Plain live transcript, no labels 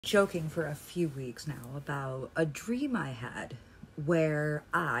Joking for a few weeks now about a dream I had where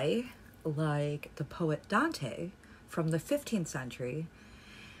I, like the poet Dante from the 15th century,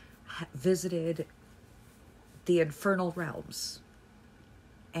 visited the infernal realms.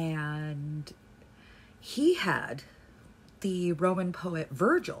 And he had the Roman poet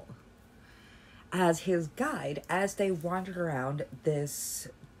Virgil as his guide as they wandered around this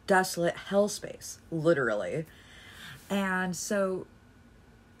desolate hell space, literally. And so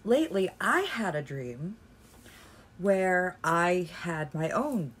lately I had a dream where I had my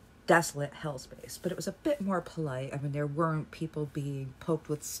own desolate hell space, but it was a bit more polite. I mean, there weren't people being poked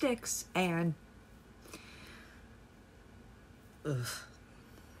with sticks and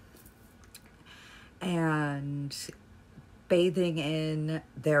and bathing in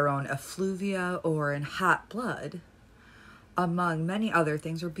their own effluvia or in hot blood, among many other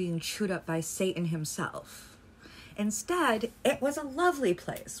things, were being chewed up by Satan himself. Instead, it was a lovely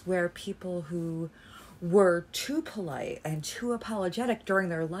place where people who were too polite and too apologetic during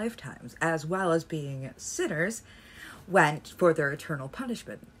their lifetimes, as well as being sinners, went for their eternal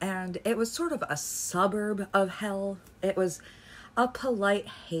punishment. And it was sort of a suburb of hell. It was a polite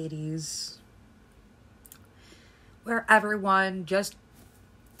Hades where everyone just,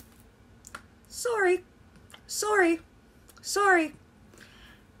 sorry,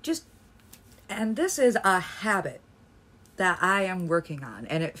 just, and this is a habit that I am working on,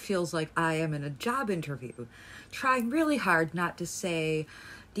 and it feels like I am in a job interview, trying really hard not to say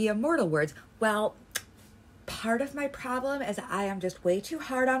the immortal words. Well, part of my problem is I am just way too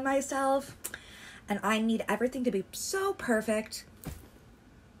hard on myself, and I need everything to be so perfect.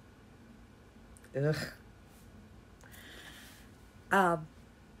 Ugh.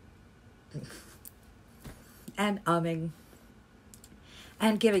 And umming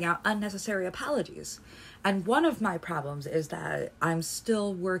and giving out unnecessary apologies. And one of my problems is that I'm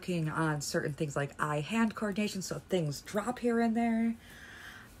still working on certain things like eye-hand coordination, so things drop here and there.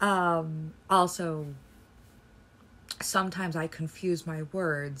 Also, sometimes I confuse my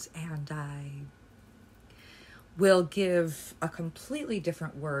words and I will give a completely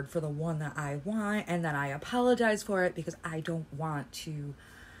different word for the one that I want, and then I apologize for it because I don't want to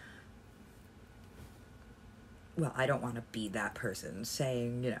be that person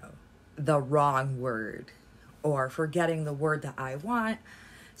saying, the wrong word or forgetting the word that I want.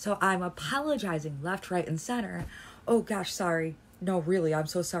 So I'm apologizing left, right, and center. Oh gosh, sorry. No, really, I'm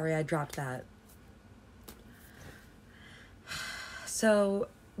so sorry I dropped that. So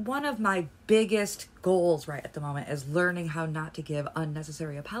one of my biggest goals right at the moment is learning how not to give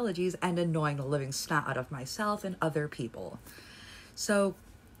unnecessary apologies and annoying the living snot out of myself and other people. So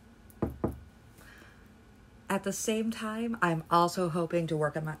at the same time, I'm also hoping to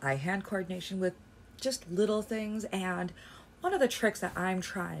work on my eye-hand coordination with just little things. And one of the tricks that I'm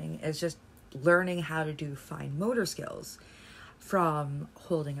trying is just learning how to do fine motor skills, from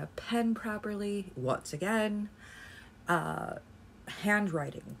holding a pen properly, once again,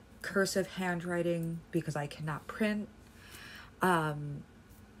 handwriting, cursive handwriting, because I cannot print, learning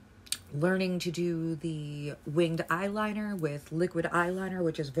to do the winged eyeliner with liquid eyeliner,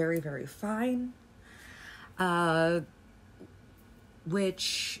 which is very, very fine.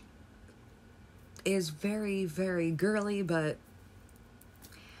 Which is very, very girly, but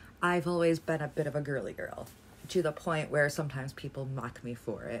I've always been a bit of a girly girl, to the point where sometimes people mock me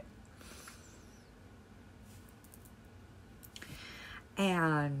for it.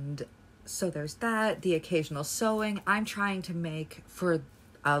 And so there's that, the occasional sewing. I'm trying to make for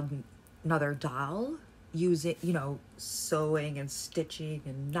another doll, using, sewing and stitching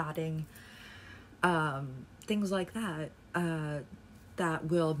and knotting, things like that, that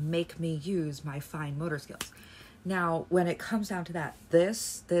will make me use my fine motor skills. Now, when it comes down to that,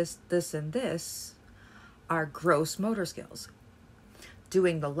 this, and this are gross motor skills.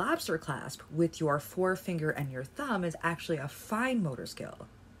 Doing the lobster clasp with your forefinger and your thumb is actually a fine motor skill.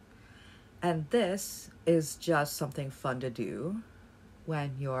 And this is just something fun to do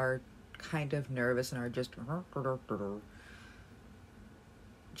when you're kind of nervous and are just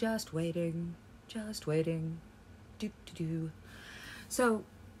waiting. So,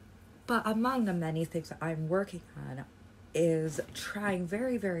 but among the many things that I'm working on is trying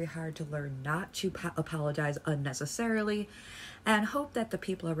very, very hard to learn not to apologize unnecessarily, and hope that the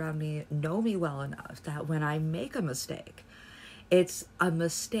people around me know me well enough that when I make a mistake, it's a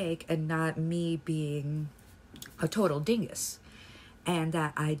mistake and not me being a total dingus, and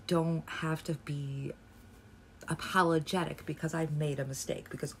that I don't have to be apologetic because I made a mistake,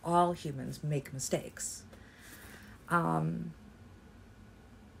 because all humans make mistakes.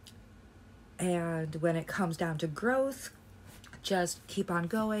 And when it comes down to growth, just keep on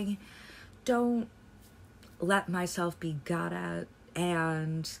going. Don't let myself be got at,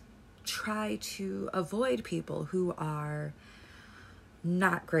 and try to avoid people who are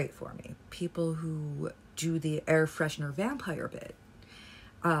not great for me. People who do the air freshener vampire bit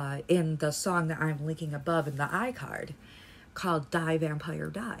in the song that I'm linking above in the iCard called Die Vampire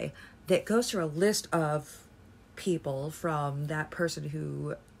Die, that goes through a list of people from that person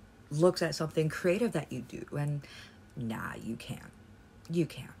who looks at something creative that you do and nah, you can't.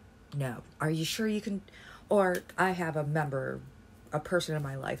 No. Are you sure you can? Or I have a person in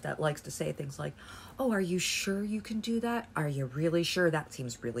my life that likes to say things like, oh, are you sure you can do that? Are you really sure? That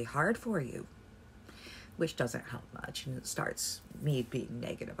seems really hard for you. Which doesn't help much, and it starts me being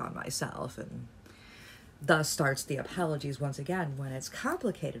negative on myself, and thus starts the apologies once again when it's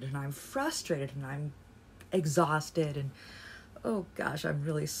complicated and I'm frustrated and I'm exhausted and oh gosh, I'm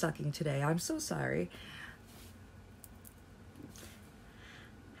really sucking today. I'm so sorry.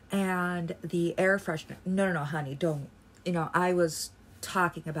 And the air freshener. No, honey, don't. I was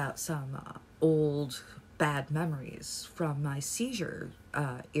talking about some old bad memories from my seizure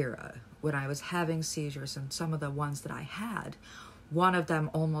era when I was having seizures, and some of the ones that I had. One of them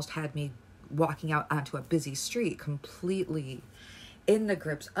almost had me walking out onto a busy street completely in the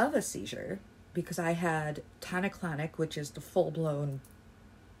grips of a seizure because I had tonic-clonic, which is the full-blown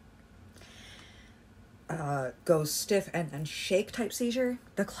go stiff and then shake type seizure,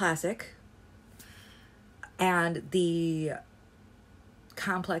 the classic, and the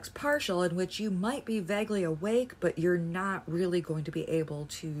complex partial, in which you might be vaguely awake, but you're not really going to be able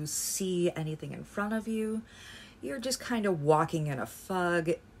to see anything in front of you. You're just kind of walking in a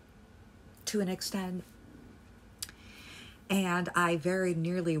fog to an extent. And I very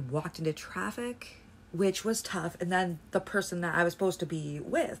nearly walked into traffic, which was tough. And then the person that I was supposed to be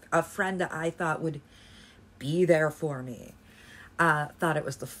with, a friend that I thought would be there for me, thought it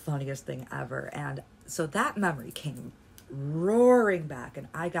was the funniest thing ever. And so that memory came roaring back, and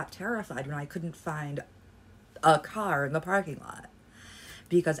I got terrified when I couldn't find a car in the parking lot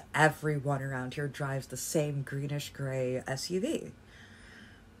because everyone around here drives the same greenish gray SUV.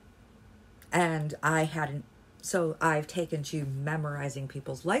 And so I've taken to memorizing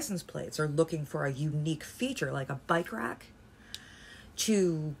people's license plates or looking for a unique feature like a bike rack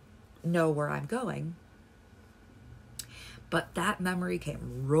to know where I'm going. But that memory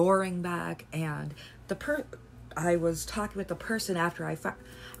came roaring back, and I was talking with the person after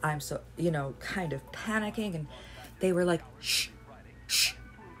I'm so, kind of panicking, and they were like, shh, shh,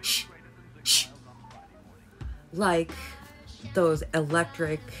 shh, shh. Like those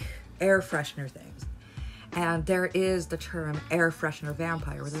electric air freshener things. And there is the term air freshener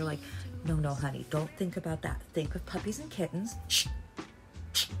vampire, where they're like, no, honey, don't think about that. Think of puppies and kittens. Shh,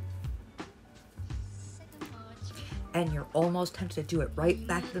 shh. And you're almost tempted to do it right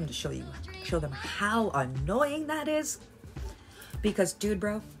back to them to show them how annoying that is. Because dude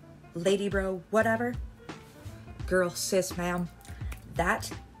bro, lady bro, whatever, girl, sis, ma'am, that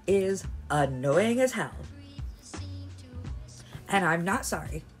is annoying as hell. And I'm not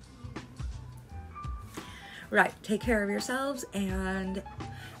sorry. Right, take care of yourselves, and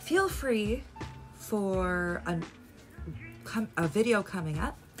feel free for a video coming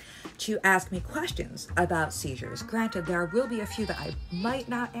up to ask me questions about seizures. Granted, there will be a few that I might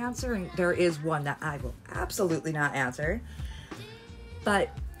not answer, and there is one that I will absolutely not answer.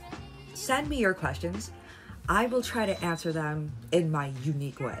 But send me your questions. I will try to answer them in my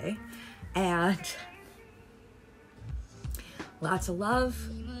unique way. And lots of love.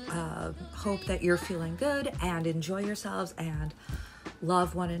 Hope that you're feeling good and enjoy yourselves and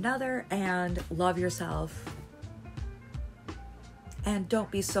love one another and love yourself. And don't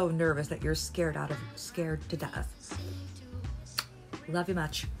be so nervous that you're scared to death. Love you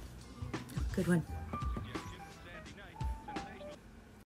much. Good one.